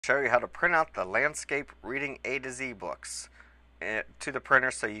Show you how to print out the landscape reading A to Z books to the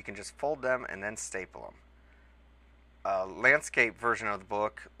printer so you can just fold them and then staple them. A landscape version of the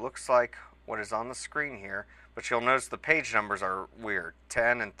book looks like what is on the screen here, but you'll notice the page numbers are weird.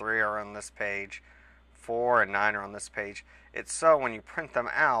 10 and 3 are on this page, 4 and 9 are on this page. It's so when you print them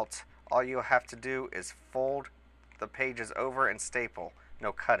out, all you have to do is fold the pages over and staple,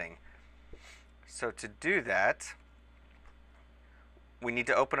 no cutting. So to do that, we need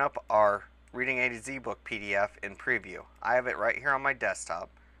to open up our Reading A to Z book PDF in Preview. I have it right here on my desktop.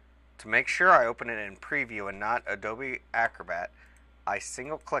 To make sure I open it in Preview and not Adobe Acrobat, I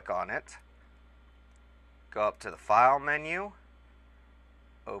single click on it, go up to the File menu,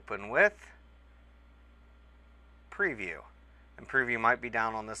 open with Preview. And Preview might be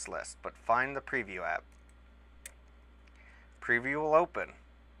down on this list, but find the Preview app. Preview will open.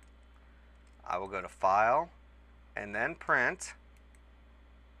 I will go to File and then Print.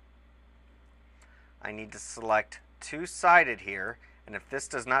 I need to select two-sided here, and if this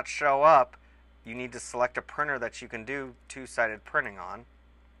does not show up, you need to select a printer that you can do two-sided printing on.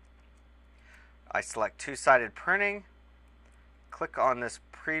 I select two-sided printing, click on this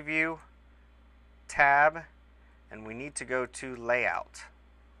Preview tab, and we need to go to Layout.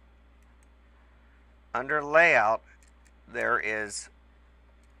 Under Layout, there is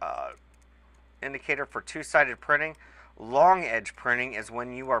an indicator for two-sided printing. Long edge printing is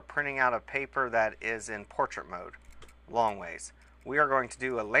when you are printing out a paper that is in portrait mode, long ways. We are going to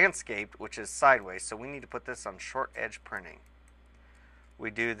do a landscape, which is sideways, so we need to put this on short edge printing.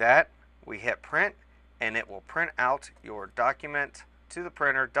 We do that, we hit print, and it will print out your document to the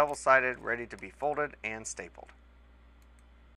printer, double-sided, ready to be folded and stapled.